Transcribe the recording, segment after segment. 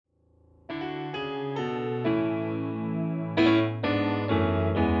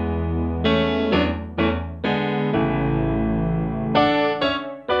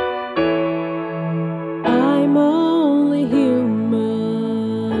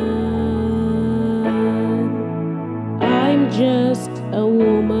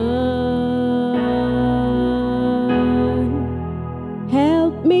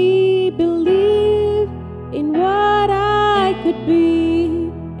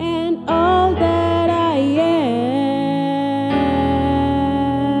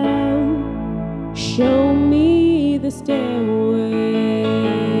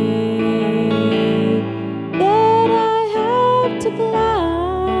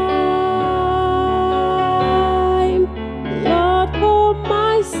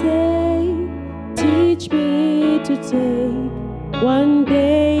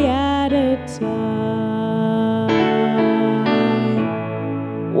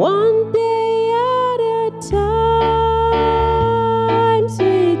one day at a time,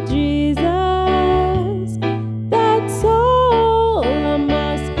 sweet Jesus. That's all I'm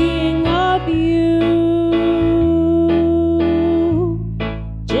asking of you.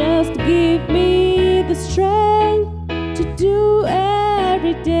 Just give me the strength to do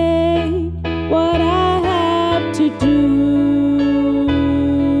every day what I have to do.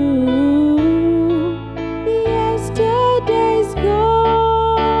 Yesterday's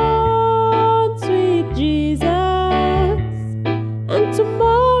gone, sweet Jesus, and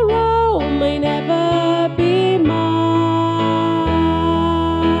tomorrow may never be mine.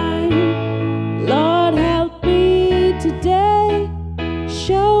 Lord, help me today,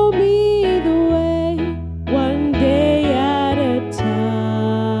 show me the way, one day at a time.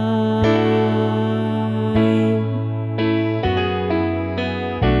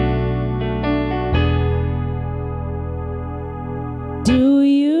 Do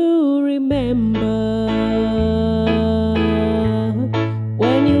you remember